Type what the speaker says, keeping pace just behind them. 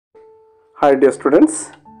Hi dear students,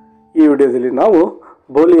 ಈ ವಿಡಿಯೋದಲ್ಲಿ ನಾವು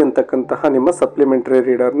ಬೋಲಿ ಅಂತಕ್ಕಂತಹ ನಿಮ್ಮ ಸಪ್ಲಿಮೆಂಟರಿ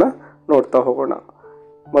ರೀಡರ್ನ ನೋಡ್ತಾ ಹೋಗೋಣ.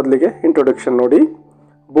 ಮೊದಲಿಗೆ ಇಂಟ್ರೊಡಕ್ಷನ್ ನೋಡಿ.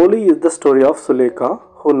 ಬೋಲಿ is the story of Sulekha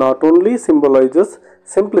who not only symbolises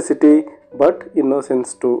simplicity but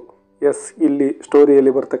innocence to. S, ಇಲ್ಲಿ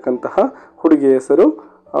ಸ್ಟೋರಿಯಲ್ಲಿ ಬರ್ತಕ್ಕಂತಹ ಹುಡುಗಿಯ ಹೆಸರು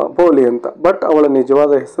ಬೋಲಿ ಅಂತ, ಬಟ್ ಅವಳ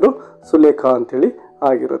ನಿಜವಾದ ಹೆಸರು ಸುಲೇಖಾ ಅಂಥೇಳಿ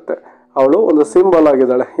ಆಗಿರುತ್ತೆ. ಅವಳು ಒಂದು ಸಿಂಬಲ್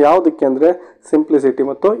ಆಗಿದ್ದಾಳೆ. ಯಾವುದಕ್ಕೆ ಅಂದರೆ ಸಿಂಪ್ಲಿಸಿಟಿ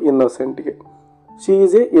ಮತ್ತು ಇನ್ನೋಸೆಂಟ್ಗೆ. She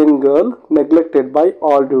is a young girl neglected by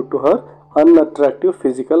all due to her unattractive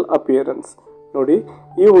physical appearance. ನೋಡಿ,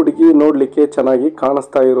 ಈ ಹುಡುಗಿ ನೋಡಲಿಕ್ಕೆ ಚೆನ್ನಾಗಿ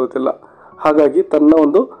ಕಾಣಿಸ್ತಾ ಇರೋದಿಲ್ಲ. ಹಾಗಾಗಿ ತನ್ನ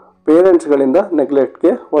ಒಂದು ಪೇರೆಂಟ್ಸ್ಗಳಿಂದ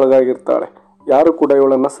ನೆಗ್ಲೆಕ್ಟ್ಗೆ ಒಳಗಾಗಿರ್ತಾಳೆ. ಯಾರು ಕೂಡ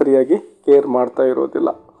ಇವಳನ್ನು ಸರಿಯಾಗಿ ಕೇರ್ ಮಾಡ್ತಾ ಇರೋದಿಲ್ಲ.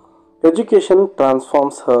 ಎಜುಕೇಷನ್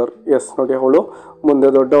ಟ್ರಾನ್ಸ್ಫಾರ್ಮ್ಸ್ ಹರ್. ಎಸ್, ನೋಡಿ, ಅವಳು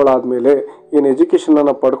ಮುಂದೆ ದೊಡ್ಡವಳಾದಮೇಲೆ ಏನು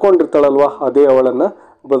ಎಜುಕೇಷನನ್ನು ಪಡ್ಕೊಂಡಿರ್ತಾಳಲ್ವ, ಅದೇ ಅವಳನ್ನು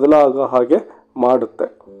ಬದಲಾಗೋ ಹಾಗೆ ಮಾಡುತ್ತೆ.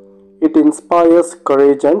 It inspires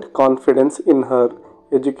courage and confidence in ಹರ್.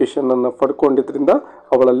 ಎಜುಕೇಷನನ್ನು ಪಡ್ಕೊಂಡಿದ್ರಿಂದ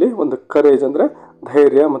ಅವಳಲ್ಲಿ ಒಂದು ಕರೇಜ್ ಅಂದರೆ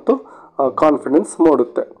ಧೈರ್ಯ ಮತ್ತು confidence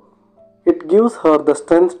ಮೂಡುತ್ತೆ. It gives her the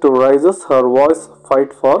strength to rises Har voice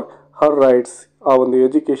fight for her rights. ಆ ಒಂದು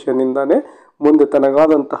ಎಜುಕೇಷನಿಂದಾನೇ ಮುಂದೆ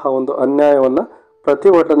ತನಗಾದಂತಹ ಒಂದು ಅನ್ಯಾಯವನ್ನು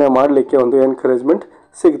ಪ್ರತಿಭಟನೆ ಮಾಡಲಿಕ್ಕೆ ಒಂದು ಎನ್ಕರೇಜ್ಮೆಂಟ್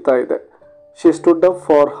ಸಿಗ್ತಾ ಇದೆ. She stood up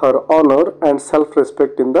for her honour and self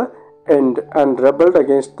respect in the end and ರೆಬಲ್ಡ್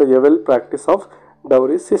against the ಎವೆಲ್ practice of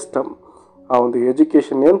dowry system. ಆ ಒಂದು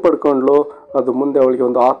ಎಜುಕೇಷನ್ ಏನು ಪಡ್ಕೊಂಡ್ಲೋ ಅದು ಮುಂದೆ ಅವಳಿಗೆ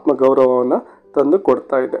ಒಂದು ಆತ್ಮಗೌರವವನ್ನು ತಂದು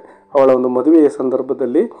ಕೊಡ್ತಾ ಇದೆ. ಅವಳ ಒಂದು ಮದುವೆಯ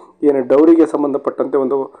ಸಂದರ್ಭದಲ್ಲಿ ಏನು ಡೌರಿಗೆ ಸಂಬಂಧಪಟ್ಟಂತೆ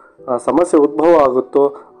ಒಂದು ಸಮಸ್ಯೆ ಉದ್ಭವ ಆಗುತ್ತೋ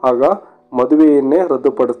ಆಗ ಮದುವೆಯನ್ನೇ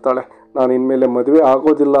ರದ್ದುಪಡಿಸ್ತಾಳೆ. ನಾನು ಇನ್ಮೇಲೆ ಮದುವೆ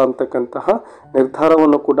ಆಗೋದಿಲ್ಲ ಅಂತಕ್ಕಂತಹ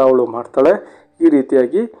ನಿರ್ಧಾರವನ್ನು ಕೂಡ ಅವಳು ಮಾಡ್ತಾಳೆ. ಈ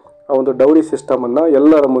ರೀತಿಯಾಗಿ ಆ ಒಂದು ಡೌರಿ ಸಿಸ್ಟಮನ್ನು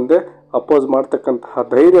ಎಲ್ಲರ ಮುಂದೆ ಅಪೋಸ್ ಮಾಡ್ತಕ್ಕಂತಹ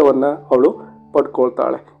ಧೈರ್ಯವನ್ನು ಅವಳು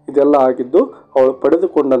ಪಡ್ಕೊಳ್ತಾಳೆ. ಇದೆಲ್ಲ ಆಗಿದ್ದು ಅವಳು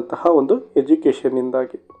ಪಡೆದುಕೊಂಡಂತಹ ಒಂದು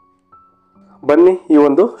ಎಜುಕೇಷನ್ನಿಂದಾಗಿ. ಬನ್ನಿ ಈ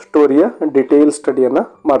ಒಂದು ಸ್ಟೋರಿಯ ಡಿಟೇಲ್ ಸ್ಟಡಿಯನ್ನು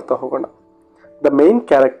ಮಾಡ್ತಾ ಹೋಗೋಣ. The main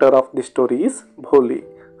character of the story is ಭೋಲಿ.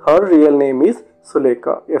 Har real name is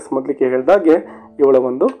Sulekha. S, ಮೊದಲಿಗೆ ಹೇಳಿದಾಗೆ ಇವಳ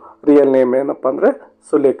ಒಂದು ರಿಯಲ್ ನೇಮ್ ಏನಪ್ಪ ಅಂದರೆ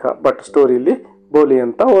ಸುಲೇಖಾ, ಬಟ್ ಸ್ಟೋರಿಯಲ್ಲಿ ಬೋಲಿ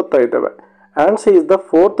ಅಂತ ಓದ್ತಾ ಇದ್ದೇವೆ. And she is the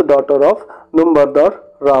fourth daughter of ನುಂಬರ್ದಾರ್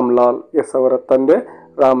Ramlal. S, ಅವರ ತಂದೆ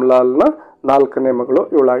ರಾಮ್ಲಾಲ್ನ 4ನೇ ಮಗಳು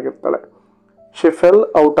ಇವಳಾಗಿರ್ತಾಳೆ. She fell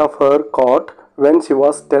out of her cot when she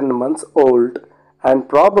was 10 months old and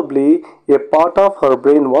probably a part of her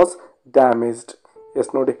brain was damaged.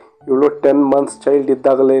 S, ನೋಡಿ, ಇವಳು 10 months ಚೈಲ್ಡ್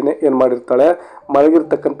ಇದ್ದಾಗಲೇ ಏನು ಮಾಡಿರ್ತಾಳೆ,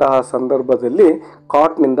 ಮಲಗಿರ್ತಕ್ಕಂತಹ ಸಂದರ್ಭದಲ್ಲಿ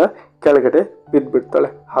ಕಾಟ್ನಿಂದ ಕೆಳಗಡೆ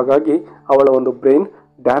ಬಿದ್ದುಬಿಡ್ತಾಳೆ. ಹಾಗಾಗಿ ಅವಳ ಒಂದು ಬ್ರೈನ್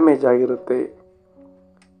ಡ್ಯಾಮೇಜ್ ಆಗಿರುತ್ತೆ.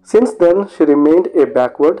 Since then she remained A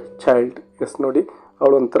backward child. S, ನೋಡಿ,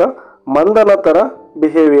 ಅವಳೊಂಥರ ಮಂದನ ಥರ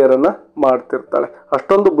ಬಿಹೇವಿಯರನ್ನು ಮಾಡ್ತಿರ್ತಾಳೆ.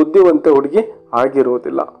 ಅಷ್ಟೊಂದು ಬುದ್ಧಿವಂತ ಹುಡುಗಿ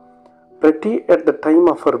ಆಗಿರೋದಿಲ್ಲ. Pretty at the time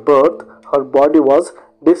of her birth Har body was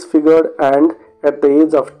ಡಿಸ್ಫಿಗರ್ಡ್ and at the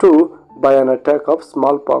age of 2 by an attack of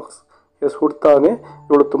small pox. S, ಹುಡ್ತಾನೆ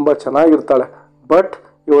ಇವಳು ತುಂಬ ಚೆನ್ನಾಗಿರ್ತಾಳೆ, but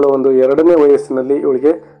ಇವಳ ಒಂದು 2ನೇ ವಯಸ್ಸಿನಲ್ಲಿ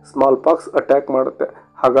ಇವಳಿಗೆ ಸ್ಮಾಲ್ ಪಾಕ್ಸ್ ಅಟ್ಯಾಕ್ ಮಾಡುತ್ತೆ.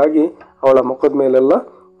 ಹಾಗಾಗಿ ಅವಳ ಮುಖದ ಮೇಲೆಲ್ಲ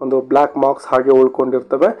ಒಂದು ಬ್ಲ್ಯಾಕ್ ಮಾರ್ಕ್ಸ್ ಹಾಗೆ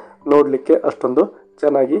ಉಳ್ಕೊಂಡಿರ್ತವೆ. ನೋಡಲಿಕ್ಕೆ ಅಷ್ಟೊಂದು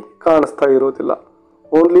ಚೆನ್ನಾಗಿ ಕಾಣಿಸ್ತಾ ಇರೋದಿಲ್ಲ.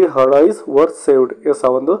 ಓನ್ಲಿ ಹರ್ ಐಸ್ ವರ್ ಸೇವ್ಡ್. ಎಸ್, ಆ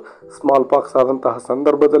ಒಂದು ಸ್ಮಾಲ್ ಪಾಕ್ಸ್ ಆದಂತಹ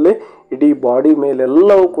ಸಂದರ್ಭದಲ್ಲಿ ಇಡೀ ಬಾಡಿ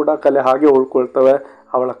ಮೇಲೆಲ್ಲವೂ ಕೂಡ ಕಲೆ ಹಾಗೆ ಉಳ್ಕೊಳ್ತವೆ.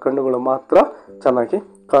 ಅವಳ ಕಣ್ಣುಗಳು ಮಾತ್ರ ಚೆನ್ನಾಗಿ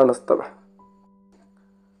ಕಾಣಿಸ್ತವೆ.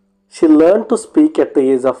 She learn to speak at the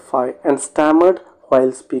age of 5 and ಸ್ಟ್ಯಾಮರ್ಡ್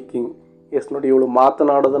while speaking. S, ನೋಡಿ, ಇವಳು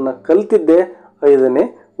ಮಾತನಾಡೋದನ್ನು ಕಲ್ತಿದ್ದೆ 5ನೇ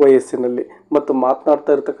ವಯಸ್ಸಿನಲ್ಲಿ, ಮತ್ತು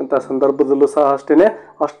ಮಾತನಾಡ್ತಾ ಇರತಕ್ಕಂಥ ಸಂದರ್ಭದಲ್ಲೂ ಸಹ ಅಷ್ಟೇ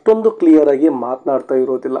ಅಷ್ಟೊಂದು ಕ್ಲಿಯರಾಗಿ ಮಾತನಾಡ್ತಾ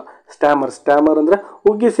ಇರೋದಿಲ್ಲ. ಸ್ಟ್ಯಾಮರ್ ಅಂದರೆ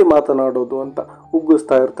ಉಗ್ಗಿಸಿ ಮಾತನಾಡೋದು ಅಂತ,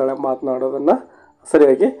 ಉಗ್ಗಿಸ್ತಾ ಇರ್ತಾಳೆ, ಮಾತನಾಡೋದನ್ನು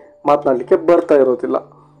ಸರಿಯಾಗಿ ಮಾತನಾಡಲಿಕ್ಕೆ ಬರ್ತಾ ಇರೋದಿಲ್ಲ.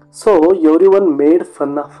 So every one made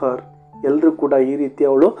fun of her. ಎಲ್ಲರೂ ಕೂಡ ಈ ರೀತಿ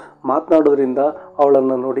ಅವಳು ಮಾತನಾಡೋದ್ರಿಂದ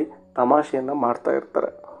ಅವಳನ್ನು ನೋಡಿ ತಮಾಷೆಯನ್ನು ಮಾಡ್ತಾ ಇರ್ತಾರೆ.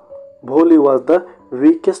 ಭೋಲಿ was the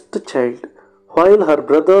weakest child while her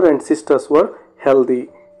brother and sisters var healthy.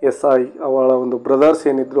 S, ಅವಳ ಒಂದು ಬ್ರದರ್ಸ್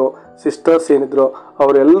ಏನಿದ್ರು, ಸಿಸ್ಟರ್ಸ್ ಏನಿದ್ರು,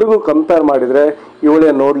 ಅವರೆಲ್ಲರಿಗೂ ಕಂಪೇರ್ ಮಾಡಿದರೆ ಇವಳೇ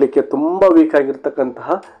ನೋಡಲಿಕ್ಕೆ ತುಂಬ weak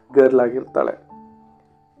ಆಗಿರ್ತಕ್ಕಂತಹ girl ಆಗಿರ್ತಾಳೆ.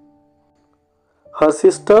 Har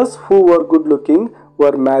sisters who were good looking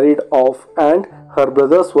var married of and her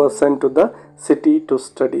brothers var sent to the city to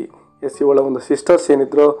study. S, ಇವಳ ಒಂದು ಸಿಸ್ಟರ್ಸ್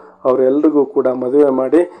ಏನಿದ್ರು ಅವರೆಲ್ಲರಿಗೂ ಕೂಡ ಮದುವೆ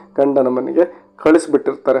ಮಾಡಿ ಗಂಡನ ಮನೆಗೆ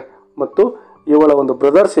ಕಳಿಸ್ಬಿಟ್ಟಿರ್ತಾರೆ. ಮತ್ತು ಇವಳ ಒಂದು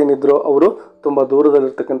ಬ್ರದರ್ಸ್ ಏನಿದ್ರು ಅವರು ತುಂಬ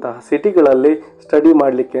ದೂರದಲ್ಲಿರ್ತಕ್ಕಂತಹ ಸಿಟಿಗಳಲ್ಲಿ ಸ್ಟಡಿ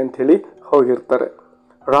ಮಾಡಲಿಕ್ಕೆ ಅಂಥೇಳಿ ಹೋಗಿರ್ತಾರೆ.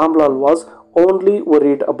 Ramlal was only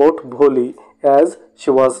worried about ಭೋಲಿ as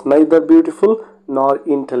she was neither beautiful ನಾರ್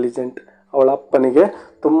ಇಂಟೆಲಿಜೆಂಟ್. ಅವಳ ಅಪ್ಪನಿಗೆ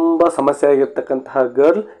ತುಂಬ ಸಮಸ್ಯೆ ಆಗಿರ್ತಕ್ಕಂತಹ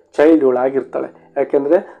ಗರ್ಲ್ ಚೈಲ್ಡ್ ಇವಳಾಗಿರ್ತಾಳೆ.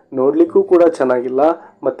 ಯಾಕೆಂದರೆ ನೋಡಲಿಕ್ಕೂ ಕೂಡ ಚೆನ್ನಾಗಿಲ್ಲ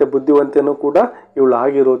ಮತ್ತು ಬುದ್ಧಿವಂತೆಯೂ ಕೂಡ ಇವಳು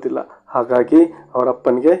ಆಗಿರೋದಿಲ್ಲ. ಹಾಗಾಗಿ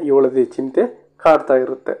ಅವರಪ್ಪನಿಗೆ ಇವಳದೇ ಚಿಂತೆ ಕಾಡ್ತಾ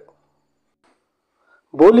ಇರುತ್ತೆ.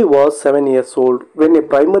 Bholi was 7 years old when a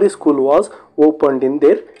primary school was opened in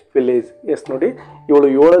their village. S ನೋಡಿ, ಇವಳು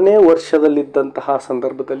 7ನೇ ವರ್ಷದಲ್ಲಿದ್ದಂತಹ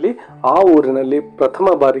ಸಂದರ್ಭದಲ್ಲಿ ಆ ಊರಿನಲ್ಲಿ ಪ್ರಥಮ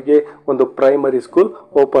ಬಾರಿಗೆ ಒಂದು ಪ್ರೈಮರಿ ಸ್ಕೂಲ್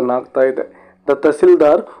ಓಪನ್ ಆಗ್ತಾ ಇದೆ. The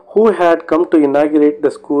Tahsildar who had come to inaugurate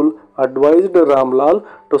the school advised Ramlal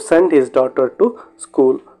to send his daughter to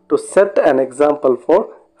school to set an example for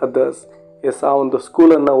others. S, ಆ ಒಂದು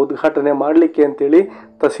ಸ್ಕೂಲನ್ನು ಉದ್ಘಾಟನೆ ಮಾಡಲಿಕ್ಕೆ ಅಂತೇಳಿ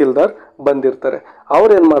ತಹಸೀಲ್ದಾರ್ ಬಂದಿರ್ತಾರೆ.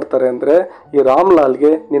 ಅವ್ರೇನು ಮಾಡ್ತಾರೆ ಅಂದರೆ, ಈ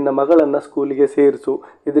ರಾಮ್ಲಾಲ್ಗೆ ನಿನ್ನ ಮಗಳನ್ನು ಸ್ಕೂಲಿಗೆ ಸೇರಿಸು,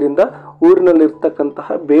 ಇದರಿಂದ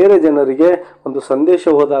ಊರಿನಲ್ಲಿರ್ತಕ್ಕಂತಹ ಬೇರೆ ಜನರಿಗೆ ಒಂದು ಸಂದೇಶ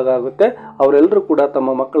ಹೋದಾಗುತ್ತೆ, ಅವರೆಲ್ಲರೂ ಕೂಡ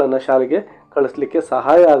ತಮ್ಮ ಮಕ್ಕಳನ್ನು ಶಾಲೆಗೆ ಕಳಿಸ್ಲಿಕ್ಕೆ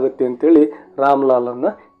ಸಹಾಯ ಆಗುತ್ತೆ ಅಂತೇಳಿ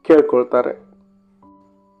ರಾಮ್ಲಾಲನ್ನು ಕೇಳ್ಕೊಳ್ತಾರೆ.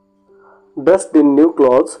 Dressed in new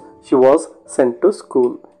clothes she was sent to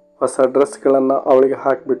school. ಹೊಸ ಡ್ರೆಸ್ಗಳನ್ನು ಅವಳಿಗೆ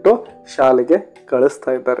ಹಾಕಿಬಿಟ್ಟು ಶಾಲೆಗೆ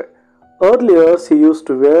ಕಳಿಸ್ತಾ ಇದ್ದಾರೆ. Earlier she used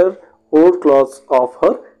to wear old clothes of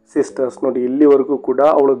her sisters. ನೋಡಿ, ಇಲ್ಲಿವರೆಗೂ ಕೂಡ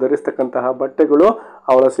ಅವಳು ಧರಿಸ್ತಕ್ಕಂತಹ ಬಟ್ಟೆಗಳು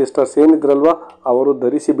ಅವಳ ಸಿಸ್ಟರ್ಸ್ ಏನಿದ್ರಲ್ವ ಅವರು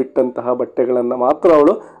ಧರಿಸಿ ಬಿಟ್ಟಂತಹ ಬಟ್ಟೆಗಳನ್ನು ಮಾತ್ರ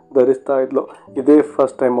ಅವಳು ಧರಿಸ್ತಾ ಇದ್ಲು. ಇದೇ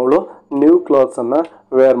ಫಸ್ಟ್ ಟೈಮ್ ಅವಳು ನ್ಯೂ ಕ್ಲಾತ್ಸನ್ನು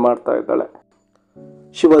ವೇರ್ ಮಾಡ್ತಾ ಇದ್ದಾಳೆ.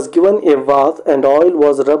 She was given a bath and oil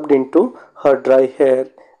was rubbed into her dry hair.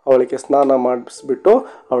 ಅವಳಿಗೆ ಸ್ನಾನ ಮಾಡಿಸ್ಬಿಟ್ಟು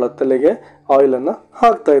ಅವಳ ತಲೆಗೆ ಆಯಿಲನ್ನು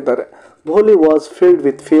ಹಾಕ್ತಾ ಇದ್ದಾರೆ. Bholi was filled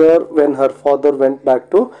with fear when her father went back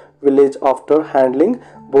to village after handing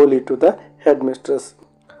Bholi to the headmistress.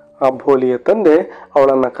 ಆ ಭೋಲಿಯ ತಂದೆ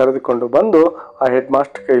ಅವಳನ್ನು ಕರೆದುಕೊಂಡು ಬಂದು ಆ ಹೆಡ್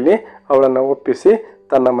ಮಾಸ್ಟರ್ ಕೈಲಿ ಅವಳನ್ನು ಒಪ್ಪಿಸಿ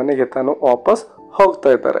ತನ್ನ ಮನೆಗೆ ತಾನು ವಾಪಸ್ ಹೋಗ್ತಾ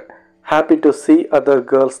ಇದ್ದಾರೆ. Happy to C other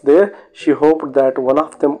girls there, she ಹೋಪ್ಡ್ that one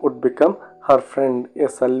of them wood become Har friend.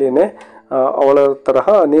 S, ಅಲ್ಲಿನೇ ಅವಳ ತರಹ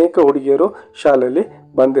ಅನೇಕ ಹುಡುಗಿಯರು ಶಾಲೆಯಲ್ಲಿ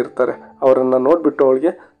ಬಂದಿರ್ತಾರೆ. ಅವರನ್ನು ನೋಡಿಬಿಟ್ಟು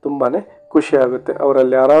ಅವಳಿಗೆ ತುಂಬಾ ಖುಷಿ ಆಗುತ್ತೆ.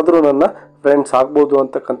 ಅವರಲ್ಲಿ ಯಾರಾದರೂ ನನ್ನ ಫ್ರೆಂಡ್ಸ್ ಆಗ್ಬೋದು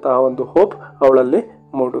ಅಂತಕ್ಕಂತಹ ಒಂದು ಹೋಪ್ ಅವಳಲ್ಲಿ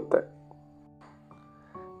ಮೂಡುತ್ತೆ.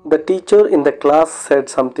 The teacher in the class said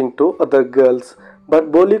something to other girls, but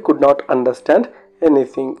Bholi could not understand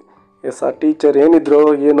anything. S, ಆ ಟೀಚರ್ ಏನಿದ್ರೋ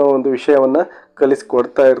ಏನೋ ಒಂದು ವಿಷಯವನ್ನು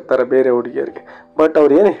ಕಲಿಸ್ಕೊಡ್ತಾ ಇರ್ತಾರೆ ಬೇರೆ ಹುಡುಗಿಯರಿಗೆ, ಬಟ್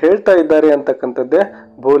ಅವ್ರು ಏನು ಹೇಳ್ತಾ ಇದ್ದಾರೆ ಅಂತಕ್ಕಂಥದ್ದೇ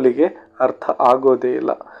ಭೋಲಿಗೆ ಅರ್ಥ ಆಗೋದೇ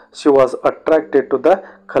ಇಲ್ಲ. She was attracted to the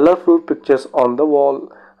colourful pictures on the wall.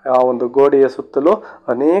 ಆ ಒಂದು ಗೋಡೆಯ ಸುತ್ತಲೂ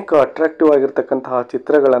ಅನೇಕ ಅಟ್ರಾಕ್ಟಿವ್ ಆಗಿರ್ತಕ್ಕಂತಹ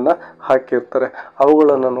ಚಿತ್ರಗಳನ್ನು ಹಾಕಿರ್ತಾರೆ.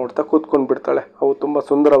 ಅವುಗಳನ್ನು ನೋಡ್ತಾ ಕೂತ್ಕೊಂಡು ಬಿಡ್ತಾಳೆ. ಅವು ತುಂಬ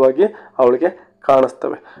ಸುಂದರವಾಗಿ ಅವಳಿಗೆ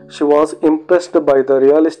ಕಾಣಿಸ್ತವೆ. She was impressed by the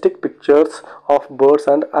realistic pictures of birds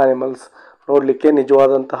and animals. ನೋಡಲಿಕ್ಕೆ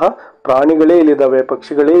ನಿಜವಾದಂತಹ ಪ್ರಾಣಿಗಳೇ ಇಲ್ಲಿದ್ದಾವೆ,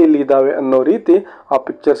 ಪಕ್ಷಿಗಳೇ ಇಲ್ಲಿದ್ದಾವೆ ಅನ್ನೋ ರೀತಿ ಆ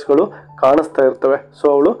ಪಿಕ್ಚರ್ಸ್ಗಳು ಕಾಣಿಸ್ತಾ ಇರ್ತವೆ. ಸೊ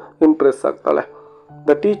ಅವಳು ಇಂಪ್ರೆಸ್ ಆಗ್ತಾಳೆ.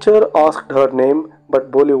 The teacher asked her name but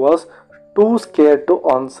ಬೋಲಿ was two scared to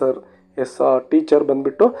answer. S, ಆ ಟೀಚರ್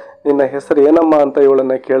ಬಂದುಬಿಟ್ಟು ನಿನ್ನ ಹೆಸರು ಏನಮ್ಮ ಅಂತ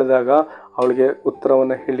ಇವಳನ್ನು ಕೇಳಿದಾಗ ಅವಳಿಗೆ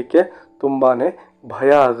ಉತ್ತರವನ್ನು ಹೇಳಲಿಕ್ಕೆ ತುಂಬಾ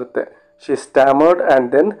ಭಯ ಆಗುತ್ತೆ. She ಸ್ಟ್ಯಾಮರ್ಡ್ and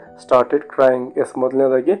then started crying. S,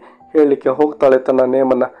 ಮೊದಲನೇದಾಗಿ ಹೇಳಲಿಕ್ಕೆ ಹೋಗ್ತಾಳೆ ತನ್ನ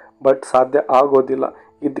ನೇಮನ್ನು, ಬಟ್ ಸಾಧ್ಯ ಆಗೋದಿಲ್ಲ.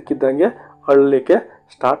 ಇದ್ದಕ್ಕಿದ್ದಂಗೆ ಅಳಲಿಕ್ಕೆ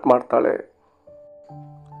ಸ್ಟಾರ್ಟ್ ಮಾಡ್ತಾಳೆ.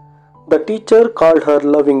 The teacher called Har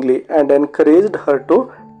lovingly and encouraged her to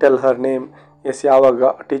tell her name. S, ಯಾವಾಗ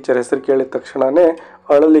ಟೀಚರ್ ಹೆಸರು ಕೇಳಿದ ತಕ್ಷಣವೇ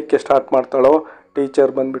ಅಳಲಿಕ್ಕೆ ಸ್ಟಾರ್ಟ್ ಮಾಡ್ತಾಳೋ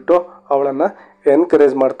ಟೀಚರ್ ಬಂದುಬಿಟ್ಟು ಅವಳನ್ನು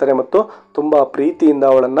ಎನ್ಕರೇಜ್ ಮಾಡ್ತಾರೆ ಮತ್ತು ತುಂಬ ಪ್ರೀತಿಯಿಂದ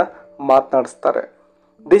ಅವಳನ್ನು ಮಾತನಾಡಿಸ್ತಾರೆ.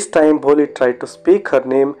 This time ಭೋಲಿ try to speak her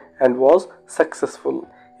name and was successful.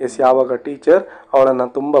 S, ಯಾವಾಗ ಟೀಚರ್ ಅವಳನ್ನು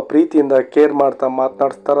ತುಂಬ ಪ್ರೀತಿಯಿಂದ ಕೇರ್ ಮಾಡ್ತಾ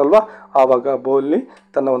ಮಾತನಾಡಿಸ್ತಾರಲ್ವ ಆವಾಗ ಭೋಲಿ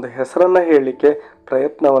ತನ್ನ ಒಂದು ಹೆಸರನ್ನು ಹೇಳಲಿಕ್ಕೆ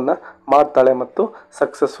ಪ್ರಯತ್ನವನ್ನು ಮಾಡ್ತಾಳೆ ಮತ್ತು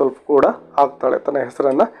ಸಕ್ಸಸ್ಫುಲ್ ಕೂಡ ಆಗ್ತಾಳೆ, ತನ್ನ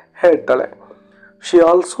ಹೆಸರನ್ನು ಹೇಳ್ತಾಳೆ. She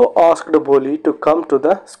also asked ಭೋಲಿ to come to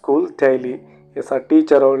the school daily. S, ಆ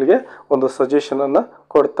ಟೀಚರ್ ಅವಳಿಗೆ ಒಂದು ಸಜೆಷನನ್ನು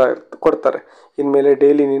ಕೊಡ್ತಾರೆ. ಇನ್ಮೇಲೆ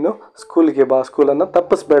ಡೈಲಿ ನೀನು ಸ್ಕೂಲ್ಗೆ ಬಾ, ಸ್ಕೂಲನ್ನು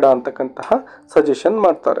ತಪ್ಪಿಸ್ಬೇಡ ಅಂತಕ್ಕಂತಹ ಸಜೆಷನ್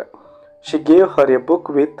ಮಾಡ್ತಾರೆ. She gave Har A book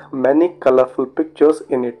with many colourful pictures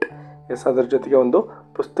in it. S, ಅದರ ಜೊತೆಗೆ ಒಂದು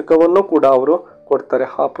ಪುಸ್ತಕವನ್ನು ಕೂಡ ಅವರು ಕೊಡ್ತಾರೆ.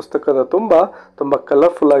 ಆ ಪುಸ್ತಕದ ತುಂಬ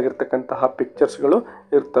ಕಲರ್ಫುಲ್ ಆಗಿರ್ತಕ್ಕಂತಹ ಪಿಕ್ಚರ್ಸ್ಗಳು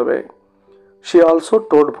ಇರ್ತವೆ. She also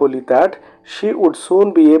told ಭೋಲಿ that she would soon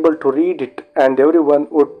be able to read it and every one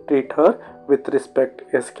wood treat Har with respect.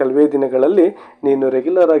 S, ಕೆಲವೇ ದಿನಗಳಲ್ಲಿ ನೀನು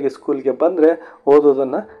ರೆಗ್ಯುಲರ್ ಆಗಿ ಸ್ಕೂಲ್ಗೆ ಬಂದರೆ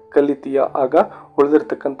ಓದೋದನ್ನು ಕಲಿತೀಯ. ಆಗ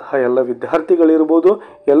ಉಳಿದಿರ್ತಕ್ಕಂತಹ ಎಲ್ಲ ವಿದ್ಯಾರ್ಥಿಗಳಿರ್ಬೋದು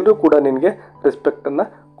ಎಲ್ಲರೂ ಕೂಡ ನಿನಗೆ ರೆಸ್ಪೆಕ್ಟನ್ನು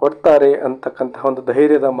ಕೊಡ್ತಾರೆ ಅಂತಕ್ಕಂತಹ ಒಂದು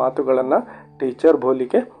ಧೈರ್ಯದ ಮಾತುಗಳನ್ನು ಟೀಚರ್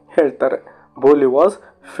ಭೋಲಿಗೆ ಹೇಳ್ತಾರೆ. ಭೋಲಿ was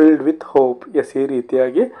filled with hope. S, ಈ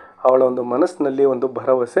ರೀತಿಯಾಗಿ ಅವಳ ಒಂದು ಮನಸ್ಸಿನಲ್ಲಿ ಒಂದು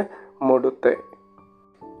ಭರವಸೆ ಮೂಡುತ್ತೆ.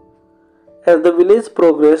 As the village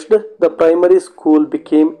progressed, the primary school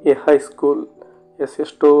became a high school. S,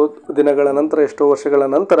 ಎಷ್ಟೋ ದಿನಗಳ ನಂತರ, ಎಷ್ಟೋ ವರ್ಷಗಳ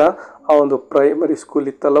ನಂತರ ಆ ಒಂದು ಪ್ರೈಮರಿ ಸ್ಕೂಲ್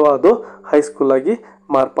ಇತ್ತಲ್ಲವ ಅದು ಹೈಸ್ಕೂಲ್ ಆಗಿ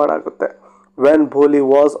ಮಾರ್ಪಾಡಾಗುತ್ತೆ. When ಭೋಲಿ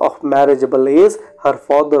was of marriageable age Har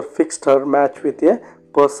father fixed Har match with A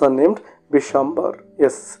person named Bishambar.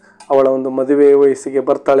 S, ಅವಳ ಒಂದು ಮದುವೆ ವಯಸ್ಸಿಗೆ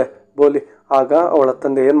ಬರ್ತಾಳೆ ಭೋಲಿ. ಆಗ ಅವಳ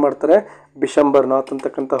ತಂದೆ ಏನು ಮಾಡ್ತಾರೆ, ಬಿಶಂಬರ್ನಾಥ್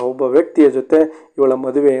ಅಂತಕ್ಕಂತಹ ಒಬ್ಬ ವ್ಯಕ್ತಿಯ ಜೊತೆ ಇವಳ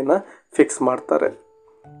ಮದುವೆಯನ್ನು ಫಿಕ್ಸ್ ಮಾಡ್ತಾರೆ.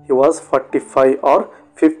 He was 45 R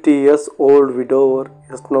 50 years old ವಿಡೋವರ್.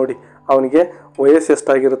 S ನೋಡಿ, ಅವನಿಗೆ ವಯಸ್ಸು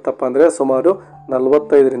ಎಷ್ಟಾಗಿರುತ್ತಪ್ಪ ಅಂದರೆ ಸುಮಾರು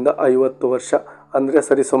 45ರಿಂದ 50 ವರ್ಷ. ಅಂದರೆ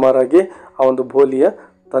ಸರಿ ಸುಮಾರಾಗಿ ಆ ಒಂದು ಭೋಲಿಯ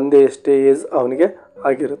ತಂದೆಯಷ್ಟೇ ಏಜ್ ಅವನಿಗೆ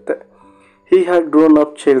ಆಗಿರುತ್ತೆ. He had grown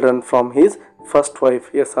up children from he's first wife.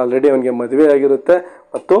 S, already ಅವನಿಗೆ ಮದುವೆ ಆಗಿರುತ್ತೆ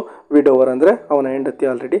ಮತ್ತು ವಿಡೋವರ್ ಅಂದರೆ ಅವನ ಹೆಂಡತಿ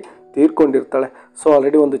ಆಲ್ರೆಡಿ ತೀರ್ಕೊಂಡಿರ್ತಾಳೆ. ಸೊ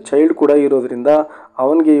ಆಲ್ರೆಡಿ ಒಂದು ಚೈಲ್ಡ್ ಕೂಡ ಇರೋದ್ರಿಂದ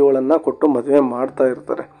ಅವನಿಗೆ ಇವಳನ್ನು ಕೊಟ್ಟು ಮದುವೆ ಮಾಡ್ತಾ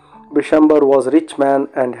ಇರ್ತಾರೆ. Bishambar was rich man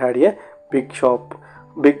and had A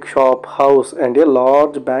big shop house and A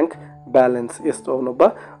large bank balance. ಎಷ್ಟು ಅವನೊಬ್ಬ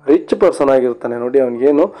ರಿಚ್ ಪರ್ಸನ್ ಆಗಿರ್ತಾನೆ ನೋಡಿ.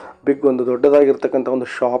 ಅವನಿಗೇನು ಒಂದು ದೊಡ್ಡದಾಗಿರ್ತಕ್ಕಂಥ ಒಂದು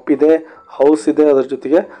ಶಾಪ್ ಇದೆ, ಹೌಸ್ ಇದೆ, ಅದರ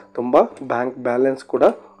ಜೊತೆಗೆ ತುಂಬ ಬ್ಯಾಂಕ್ ಬ್ಯಾಲೆನ್ಸ್ ಕೂಡ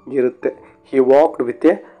ಇರುತ್ತೆ. ಹಿ walked with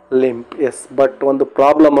A lymph. S, but ಒಂದು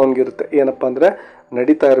ಪ್ರಾಬ್ಲಮ್ ಅವನಿಗಿರುತ್ತೆ. ಏನಪ್ಪ ಅಂದರೆ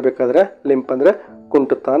ನಡೀತಾ ಇರಬೇಕಾದ್ರೆ ಲಿಂಪ್ ಅಂದರೆ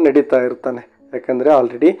ಕುಂಟುತ್ತಾ ನಡೀತಾ ಇರ್ತಾನೆ. ಯಾಕಂದರೆ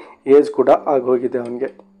ಆಲ್ರೆಡಿ ಏಜ್ ಕೂಡ ಆಗೋಗಿದೆ ಅವನಿಗೆ.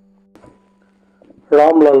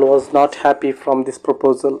 Ramlal was not happy from this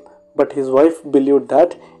proposal, but his wife believed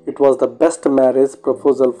that it was the best marriage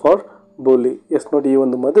proposal for ಬೋಲಿ. S ನೋಡಿ, ಈ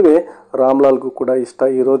ಒಂದು ಮದುವೆ ರಾಮ್ಲಾಲ್ಗೂ ಕೂಡ ಇಷ್ಟ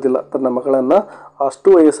ಇರೋದಿಲ್ಲ. ತನ್ನ ಮಗಳನ್ನು ಅಷ್ಟು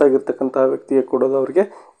ವಯಸ್ಸಾಗಿರ್ತಕ್ಕಂತಹ ವ್ಯಕ್ತಿಗೆ ಕೊಡೋದು ಅವ್ರಿಗೆ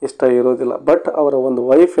ಇಷ್ಟ ಇರೋದಿಲ್ಲ. ಬಟ್ ಅವರ ಒಂದು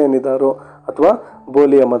ವೈಫ್ ಏನಿದ್ದಾರೋ ಅಥವಾ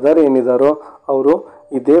ಬೋಲಿಯ ಮದರ್ ಏನಿದ್ದಾರೋ ಅವರು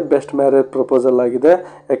ಇದೇ ಬೆಸ್ಟ್ ಮ್ಯಾರೇಜ್ ಪ್ರಪೋಸಲ್ ಆಗಿದೆ.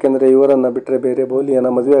 ಯಾಕೆಂದರೆ ಇವರನ್ನು ಬಿಟ್ಟರೆ ಬೇರೆ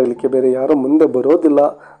ಬೋಲಿಯನ್ನು ಮದುವೆ ಆಗಲಿಕ್ಕೆ ಬೇರೆ ಯಾರೂ ಮುಂದೆ ಬರೋದಿಲ್ಲ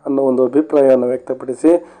ಅನ್ನೋ ಒಂದು ಅಭಿಪ್ರಾಯವನ್ನು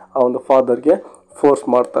ವ್ಯಕ್ತಪಡಿಸಿ ಆ ಒಂದು ಫಾದರ್ಗೆ ಫೋರ್ಸ್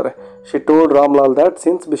ಮಾಡ್ತಾರೆ. She told Ramlal that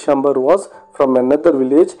since Bishambar was from another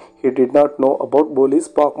village he did not know about police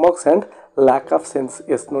Pak marks and lack of sense.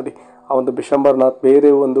 S ನೋಡಿ, ಆ ಒಂದು ಬಿಶಂಬರ್ನಾಥ್ ಬೇರೆ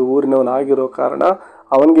ಒಂದು ಊರಿನವನಾಗಿರೋ ಕಾರಣ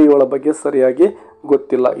ಅವನಿಗೆ ಇವಳ ಬಗ್ಗೆ ಸರಿಯಾಗಿ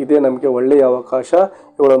ಗೊತ್ತಿಲ್ಲ. ಇದೇ ನಮಗೆ ಒಳ್ಳೆಯ ಅವಕಾಶ.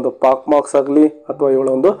 ಇವಳೊಂದು ಪಾಕ್ ಮಾರ್ಕ್ಸ್ ಆಗಲಿ ಅಥವಾ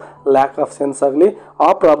ಇವಳೊಂದು ಲ್ಯಾಕ್ ಆಫ್ ಸೆನ್ಸ್ ಆಗಲಿ ಆ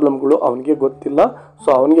ಪ್ರಾಬ್ಲಮ್ಗಳು ಅವನಿಗೆ ಗೊತ್ತಿಲ್ಲ. ಸೊ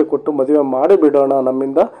ಅವನಿಗೆ ಕೊಟ್ಟು ಮದುವೆ ಮಾಡಿಬಿಡೋಣ,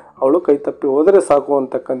 ನಮ್ಮಿಂದ ಅವಳು ಕೈ ತಪ್ಪಿ ಹೋದರೆ ಸಾಕು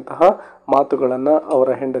ಅಂತಕ್ಕಂತಹ ಮಾತುಗಳನ್ನು ಅವರ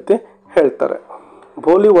ಹೆಂಡತಿ ಹೇಳ್ತಾರೆ.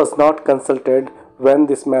 ಬೋಲಿ was not consulted when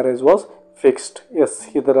this marriage was fixed. S,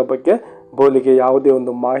 ಇದರ ಬಗ್ಗೆ ಬೋಲಿಗೆ ಯಾವುದೇ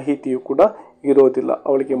ಒಂದು ಮಾಹಿತಿಯೂ ಕೂಡ ಇರೋದಿಲ್ಲ.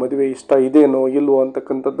 ಅವಳಿಗೆ ಮದುವೆ ಇಷ್ಟ ಇದೇನೋ ಇಲ್ವೋ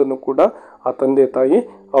ಅಂತಕ್ಕಂಥದ್ದನ್ನು ಕೂಡ ಆ ತಂದೆ ತಾಯಿ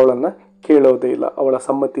ಅವಳನ್ನು ಕೇಳೋದೇ ಇಲ್ಲ. ಅವಳ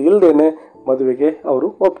ಸಮ್ಮತಿ ಇಲ್ಲದೇನೆ ಮದುವೆಗೆ ಅವರು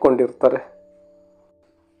ಒಪ್ಕೊಂಡಿರ್ತಾರೆ.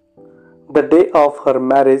 The day of her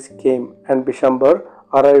marriage came and Bishambar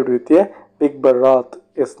arrived with A big Barat.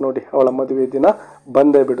 S ನೋಡಿ, ಅವಳ ಮದುವೆ ದಿನ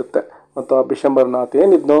ಬಂದೇ ಬಿಡುತ್ತೆ ಮತ್ತು ಆ ಬಿಶಂಬರ್ನಾಥ್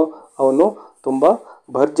ಏನಿದ್ನೋ ಅವನು ತುಂಬ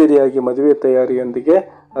ಭರ್ಜರಿಯಾಗಿ ಮದುವೆ ತಯಾರಿಯೊಂದಿಗೆ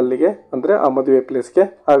ಅಲ್ಲಿಗೆ ಅಂದರೆ ಆ ಮದುವೆ ಪ್ಲೇಸ್ಗೆ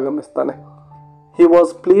ಆಗಮಿಸ್ತಾನೆ. He was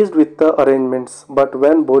pleased with the arrangements, but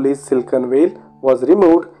when Boli's silken veil was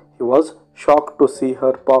removed, he was shocked to see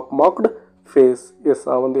her pock-marked face. S,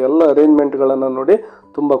 ಆ ಒಂದು ಎಲ್ಲ ಅರೇಂಜ್ಮೆಂಟ್ಗಳನ್ನು ನೋಡಿ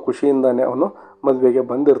ತುಂಬ ಖುಷಿಯಿಂದಾನೆ ಅವನು ಮದುವೆಗೆ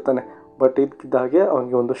ಬಂದಿರ್ತಾನೆ. ಬಟ್ ಇದಕ್ಕಿದ್ದಾಗೆ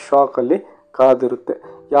ಅವನಿಗೆ ಒಂದು ಶಾಕಲ್ಲಿ ಕಾದಿರುತ್ತೆ.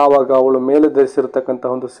 ಯಾವಾಗ ಅವಳು ಮೇಲೆ ಧರಿಸಿರ್ತಕ್ಕಂಥ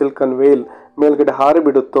ಒಂದು ಸಿಲ್ಕನ್ ವೇಲ್ ಮೇಲ್ಗಡೆ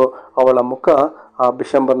ಹಾರಿಬಿಡುತ್ತೋ ಅವಳ ಮುಖ ಆ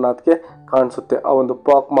ಬಿಶಂಬರ್ನಾಥ್ಗೆ ಕಾಣಿಸುತ್ತೆ. ಆ ಒಂದು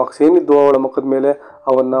ಪಾಕ್ ಮಾರ್ಕ್ಸ್ ಏನಿದ್ವು ಅವಳ ಮುಖದ ಮೇಲೆ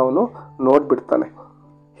ಅವನು ನೋಡಿಬಿಡ್ತಾನೆ.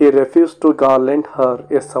 ಹಿ refuse to garland Har.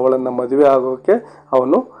 S, ಅವಳನ್ನು ಮದುವೆ ಆಗೋಕ್ಕೆ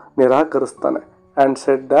ಅವನು ನಿರಾಕರಿಸ್ತಾನೆ. And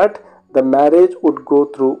said that the marriage would go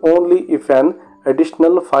through only if an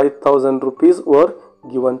additional 5,000 rupees were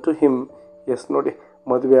given to him. S ನೋಡಿ,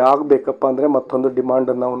 ಮದುವೆ ಆಗಬೇಕಪ್ಪ ಅಂದರೆ ಮತ್ತೊಂದು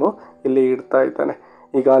ಡಿಮಾಂಡನ್ನು ಅವನು ಇಲ್ಲಿ ಇಡ್ತಾ ಇದ್ದಾನೆ.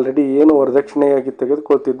 ಈಗ ಆಲ್ರೆಡಿ ಏನು ವರದಕ್ಷಿಣೆಯಾಗಿ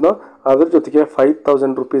ತೆಗೆದುಕೊಳ್ತಿದ್ನೋ ಅದ್ರ ಜೊತೆಗೆ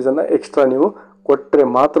 5,000 rupeesನ್ನು ಎಕ್ಸ್ಟ್ರಾ ನೀವು ಕೊಟ್ಟರೆ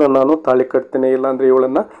ಮಾತ್ರ ನಾನು ತಾಳಿ ಕಟ್ತೇನೆ, ಇಲ್ಲಾಂದರೆ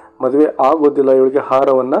ಇವಳನ್ನು ಮದುವೆ ಆಗೋದಿಲ್ಲ, ಇವಳಿಗೆ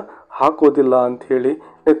ಹಾರವನ್ನು ಹಾಕೋದಿಲ್ಲ ಅಂಥೇಳಿ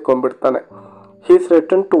ನಿಂತ್ಕೊಂಡ್ಬಿಡ್ತಾನೆ. ಹಿ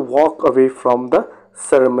threaten to walk away from the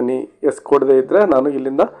ceremony. S, ಕೊಡದೇ ಇದ್ದರೆ ನಾನು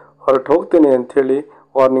ಇಲ್ಲಿಂದ ಹೊರಟು ಹೋಗ್ತೇನೆ ಅಂಥೇಳಿ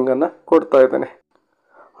ವಾರ್ನಿಂಗನ್ನು ಕೊಡ್ತಾ ಇದ್ದಾನೆ.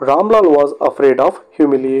 Ramlal was afraid of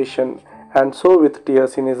humiliation and so with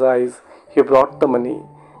tears in his ice he brought the money.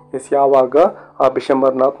 S, ಯಾವಾಗ ಆ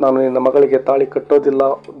ಬಿಶಂಬರ್ನಾಥ್ ನಾನು ನಿನ್ನ ಮಗಳಿಗೆ ತಾಳಿ ಕಟ್ಟೋದಿಲ್ಲ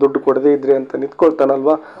ದುಡ್ಡು ಕೊಡದೇ ಇದ್ರಿ ಅಂತ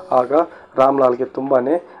ನಿಂತ್ಕೊಳ್ತಾನಲ್ವ, ಆಗ ರಾಮ್ಲಾಲ್ಗೆ ತುಂಬಾ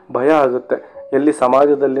ಭಯ ಆಗುತ್ತೆ. ಎಲ್ಲಿ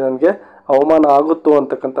ಸಮಾಜದಲ್ಲಿ ನನಗೆ ಅವಮಾನ ಆಗುತ್ತೋ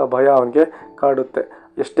ಅಂತಕ್ಕಂಥ ಭಯ ಅವನಿಗೆ ಕಾಡುತ್ತೆ.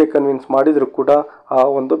 ಎಷ್ಟೇ ಕನ್ವಿನ್ಸ್ ಮಾಡಿದರೂ ಕೂಡ ಆ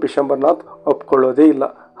ಒಂದು ಬಿಶಂಬರ್ನಾಥ್ ಒಪ್ಕೊಳ್ಳೋದೇ ಇಲ್ಲ.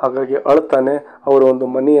 ಹಾಗಾಗಿ ಅಳ್ತಾನೆ. ಅವರು ಒಂದು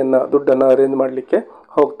ದುಡ್ಡನ್ನು ಅರೇಂಜ್ ಮಾಡಲಿಕ್ಕೆ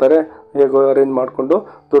ಹೋಗ್ತಾರೆ. ಹೇಗೋ ಅರೇಂಜ್ ಮಾಡಿಕೊಂಡು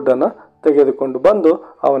ದುಡ್ಡನ್ನು ತೆಗೆದುಕೊಂಡು ಬಂದು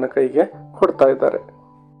ಅವನ ಕೈಗೆ ಕೊಡ್ತಾ ಇದ್ದಾರೆ.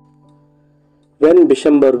 When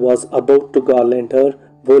Bishambar was about to garland Har,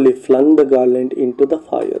 ಬೋಲಿ flung the garland in to the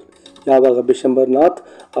fire. ಯಾವಾಗ ಬಿಶಂಬರ್ನಾಥ್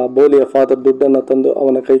ಆ ಬೋಲಿಯ ಫಾದರ್ ದುಡ್ಡನ್ನು ತಂದು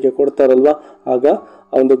ಅವನ ಕೈಗೆ ಕೊಡ್ತಾರಲ್ವ, ಆಗ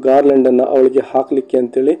ಆ ಒಂದು ಗಾರ್ಲೆಂಡನ್ನು ಅವಳಿಗೆ ಹಾಕಲಿಕ್ಕೆ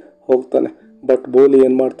ಅಂತೇಳಿ ಹೋಗ್ತಾನೆ. ಬಟ್ ಬೋಲಿ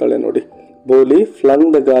ಏನು ಮಾಡ್ತಾಳೆ ನೋಡಿ, ಬೋಲಿ flung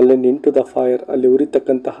the garland in to the fire. ಅಲ್ಲಿ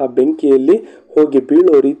ಉರಿತಕ್ಕಂತಹ ಬೆಂಕಿಯಲ್ಲಿ ಹೋಗಿ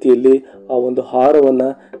ಬೀಳೋ ರೀತಿಯಲ್ಲಿ ಆ ಒಂದು ಹಾರವನ್ನು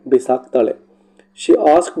ಬಿಸಾಕ್ತಾಳೆ. She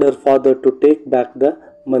asked Har father to take back the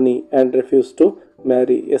money and refuse to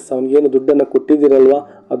marry. S, ಅವನಿಗೇನು ದುಡ್ಡನ್ನು ಕೊಟ್ಟಿದ್ದೀರಲ್ವ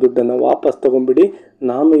ಆ ದುಡ್ಡನ್ನು ವಾಪಸ್ ತೊಗೊಂಡ್ಬಿಡಿ,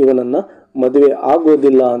 ನಾನು ಇವನನ್ನು ಮದುವೆ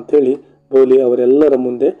ಆಗೋದಿಲ್ಲ ಅಂಥೇಳಿ ಬೋಲಿ ಅವರೆಲ್ಲರ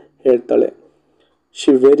ಮುಂದೆ ಹೇಳ್ತಾಳೆ.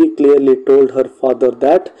 She very clearly told her father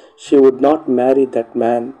that she would not marry that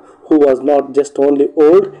man who was not just only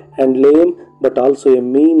old and lame but also a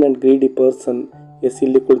mean and greedy person. S,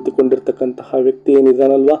 ಇಲ್ಲಿ ಕುಳಿತುಕೊಂಡಿರ್ತಕ್ಕಂತಹ ವ್ಯಕ್ತಿ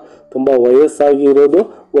ಏನಿದಾನಲ್ವಾ, ತುಂಬ ವಯಸ್ಸಾಗಿರೋದು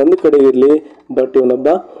ಒಂದು ಕಡೆ ಇರಲಿ, ಬಟ್ ಇವನೊಬ್ಬ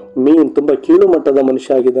ತುಂಬ ಕೀಳು ಮಟ್ಟದ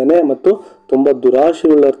ಮನುಷ್ಯ ಆಗಿದ್ದಾನೆ ಮತ್ತು ತುಂಬ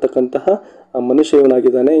ದುರಾಶೆಯುಳ್ಳಿರ್ತಕ್ಕಂತಹ ಮನುಷ್ಯ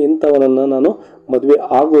ಇವನಾಗಿದ್ದಾನೆ. ಇಂಥವನನ್ನು ನಾನು ಮದುವೆ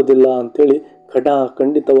ಆಗೋದಿಲ್ಲ ಅಂಥೇಳಿ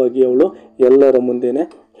ಖಂಡಿತವಾಗಿ ಅವಳು ಎಲ್ಲರ ಮುಂದೆನೇ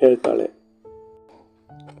ಹೇಳ್ತಾಳೆ.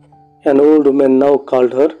 An old woman now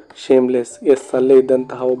called her shameless. S, ಅಲ್ಲೇ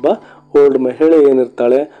ಇದ್ದಂತಹ ಒಬ್ಬ ಓಲ್ಡ್ ಮಹಿಳೆ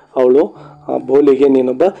ಏನಿರ್ತಾಳೆ ಅವಳು ಭೋಲಿಗೆ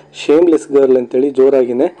ನೀನೊಬ್ಬ ಶೇಮ್ಲೆಸ್ ಗರ್ಲ್ ಅಂತೇಳಿ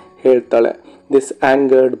ಜೋರಾಗಿನೇ ಹೇಳ್ತಾಳೆ. This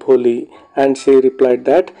ಆಂಗರ್ಡ್ ಭೋಲಿ and she replied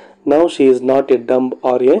that now she is not A dumb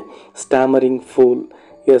R A stammering pool.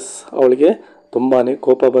 S, ಅವಳಿಗೆ ತುಂಬಾ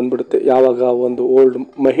ಕೋಪ ಬಂದ್ಬಿಡುತ್ತೆ. ಯಾವಾಗ ಒಂದು ಓಲ್ಡ್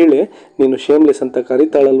ಮಹಿಳೆ ನೀನು ಶೇಮ್ಲೆಸ್ ಅಂತ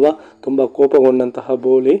ಕರೀತಾಳಲ್ವ, ತುಂಬ ಕೋಪಗೊಂಡಂತಹ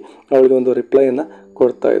ಭೋಲಿ ಅವಳಿಗೆ ಒಂದು ರಿಪ್ಲೈಯನ್ನು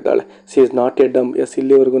ಕೊಡ್ತಾ ಇದ್ದಾಳೆ. C is not A dumb. S,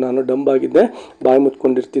 ಇಲ್ಲಿವರೆಗೂ ನಾನು ಡಂಬ್ ಆಗಿದ್ದೆ, ಬಾಯಿ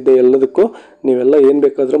ಮುಚ್ಕೊಂಡಿರ್ತಿದ್ದೆ, ಎಲ್ಲದಕ್ಕೂ ನೀವೆಲ್ಲ ಏನು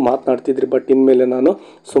ಬೇಕಾದರೂ ಮಾತನಾಡ್ತಿದ್ರಿ, ಬಟ್ ಇನ್ಮೇಲೆ ನಾನು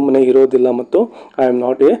ಸುಮ್ಮನೆ ಇರೋದಿಲ್ಲ ಮತ್ತು I am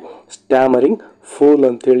not A stammering pool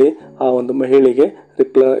ಅಂಥೇಳಿ ಆ ಒಂದು ಮಹಿಳೆಗೆ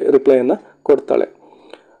ರಿಪ್ಲೈಯನ್ನು ಕೊಡ್ತಾಳೆ.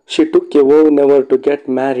 She took A ವೋವ್ never to get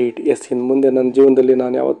married. S, ಇನ್ನು ಮುಂದೆ ನನ್ನ ಜೀವನದಲ್ಲಿ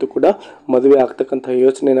ನಾನು ಯಾವತ್ತೂ ಕೂಡ ಮದುವೆ ಆಗ್ತಕ್ಕಂಥ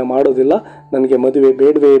ಯೋಚನೆನ ಮಾಡೋದಿಲ್ಲ, ನನಗೆ ಮದುವೆ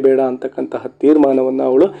ಬೇಡವೇ ಬೇಡ ಅಂತಕ್ಕಂತಹ ತೀರ್ಮಾನವನ್ನು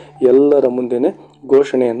ಅವಳು ಎಲ್ಲರ ಮುಂದೆನೇ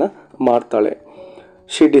ಘೋಷಣೆಯನ್ನು ಮಾಡ್ತಾಳೆ.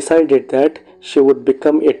 She decided that she would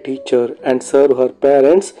become a teacher and serve her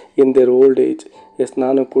parents in their old age. S,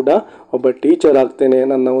 ನಾನು ಕೂಡ ಒಬ್ಬ ಟೀಚರ್ ಆಗ್ತೇನೆ,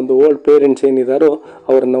 ನನ್ನ ಒಂದು ಓಲ್ಡ್ ಪೇರೆಂಟ್ಸ್ ಏನಿದ್ದಾರೋ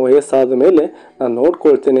ಅವರನ್ನು ವಯಸ್ಸಾದ ಮೇಲೆ ನಾನು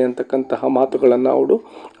ನೋಡ್ಕೊಳ್ತೇನೆ ಅಂತಕ್ಕಂತಹ ಮಾತುಗಳನ್ನು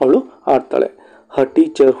ಅವಳು ಆಡ್ತಾಳೆ. Her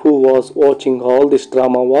teacher who was watching all this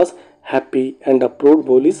drama was happy and approved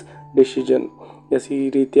Bholi's decision. S, ಈ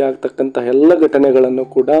ರೀತಿ ಆಗ್ತಕ್ಕಂಥ ಎಲ್ಲ ಘಟನೆಗಳನ್ನು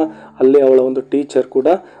ಕೂಡ ಅಲ್ಲೇ ಅವಳ ಒಂದು ಟೀಚರ್ ಕೂಡ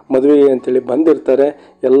ಮದುವೆ ಅಂತೇಳಿ ಬಂದಿರ್ತಾರೆ.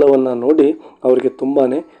 ಎಲ್ಲವನ್ನು ನೋಡಿ ಅವರಿಗೆ ತುಂಬಾ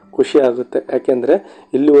ಖುಷಿ ಆಗುತ್ತೆ. ಯಾಕೆಂದರೆ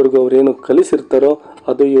ಇಲ್ಲಿವರೆಗೂ ಅವರೇನು ಕಲಿಸಿರ್ತಾರೋ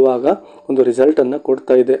ಅದು ಇವಾಗ ಒಂದು ರಿಸಲ್ಟನ್ನು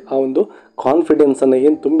ಕೊಡ್ತಾ ಇದೆ. ಆ ಒಂದು ಕಾನ್ಫಿಡೆನ್ಸನ್ನು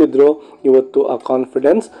ಏನು ತುಂಬಿದ್ರೋ ಇವತ್ತು ಆ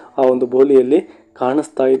ಕಾನ್ಫಿಡೆನ್ಸ್ ಆ ಒಂದು ಭೋಲಿಯಲ್ಲಿ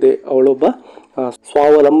ಕಾಣಿಸ್ತಾ ಇದೆ. ಅವಳೊಬ್ಬ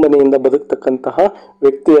ಸ್ವಾವಲಂಬನೆಯಿಂದ ಬದುಕ್ತಕ್ಕಂತಹ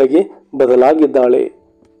ವ್ಯಕ್ತಿಯಾಗಿ ಬದಲಾಗಿದ್ದಾಳೆ.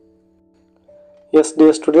 ಎಸ್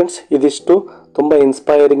ಡಿಯರ್ ಸ್ಟೂಡೆಂಟ್ಸ್, ಇದಿಷ್ಟು ತುಂಬ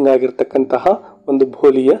ಇನ್ಸ್ಪೈರಿಂಗ್ ಆಗಿರ್ತಕ್ಕಂತಹ ಒಂದು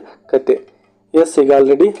ಭೋಲಿಯ ಕತೆ. ಎಸ್, ಈಗ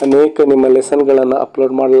ಆಲ್ರೆಡಿ ಅನೇಕ ನಿಮ್ಮ ಲೆಸನ್ಗಳನ್ನು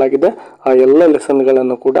ಅಪ್ಲೋಡ್ ಮಾಡಲಾಗಿದೆ. ಆ ಎಲ್ಲ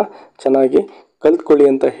ಲೆಸನ್ಗಳನ್ನು ಕೂಡ ಚೆನ್ನಾಗಿ ಕಲ್ತ್ಕೊಳ್ಳಿ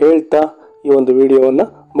ಅಂತ ಹೇಳ್ತಾ ಈ ಒಂದು ವಿಡಿಯೋವನ್ನು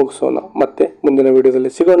ಮುಗಿಸೋಣ. ಮತ್ತೆ ಮುಂದಿನ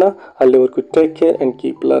ವಿಡಿಯೋದಲ್ಲಿ ಸಿಗೋಣ. ಅಲ್ಲಿವರೆಗೂ take care and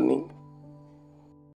keep learning.